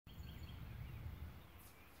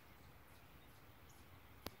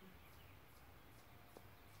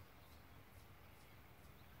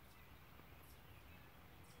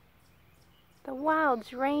The wild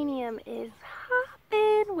geranium is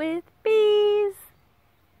hopping with bees.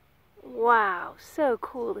 Wow, so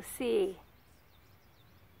cool to see.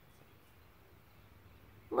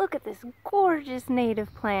 Look at this gorgeous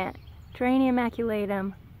native plant, Geranium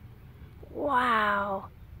maculatum. Wow.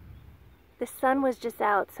 The sun was just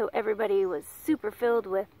out, so everybody was super filled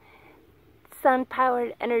with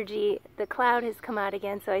sun-powered energy. The cloud has come out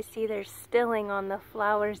again, so I see they're stilling on the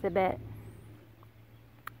flowers a bit.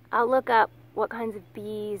 I'll look up what kinds of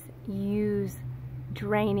bees use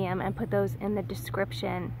geranium and put those in the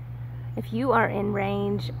description. If you are in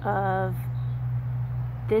range of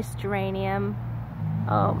this geranium,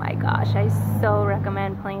 oh my gosh, I so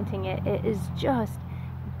recommend planting it. It is just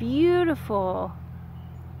beautiful.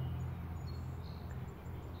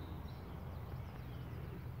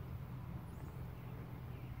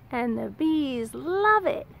 And the bees love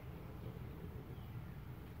it.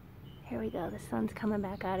 Here we go, the sun's coming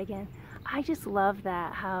back out again. I just love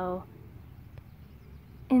that, how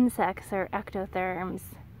insects are ectotherms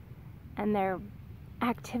and their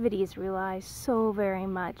activities rely so very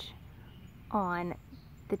much on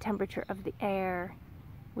the temperature of the air,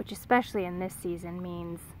 which especially in this season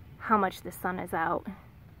means how much the sun is out.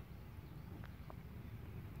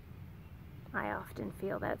 I often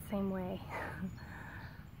feel that same way.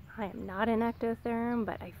 I am not an ectotherm,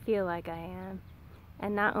 but I feel like I am.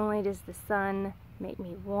 And not only does the sun make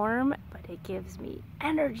me warm, but it gives me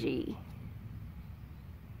energy.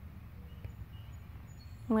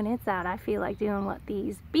 When it's out, I feel like doing what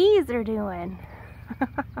these bees are doing.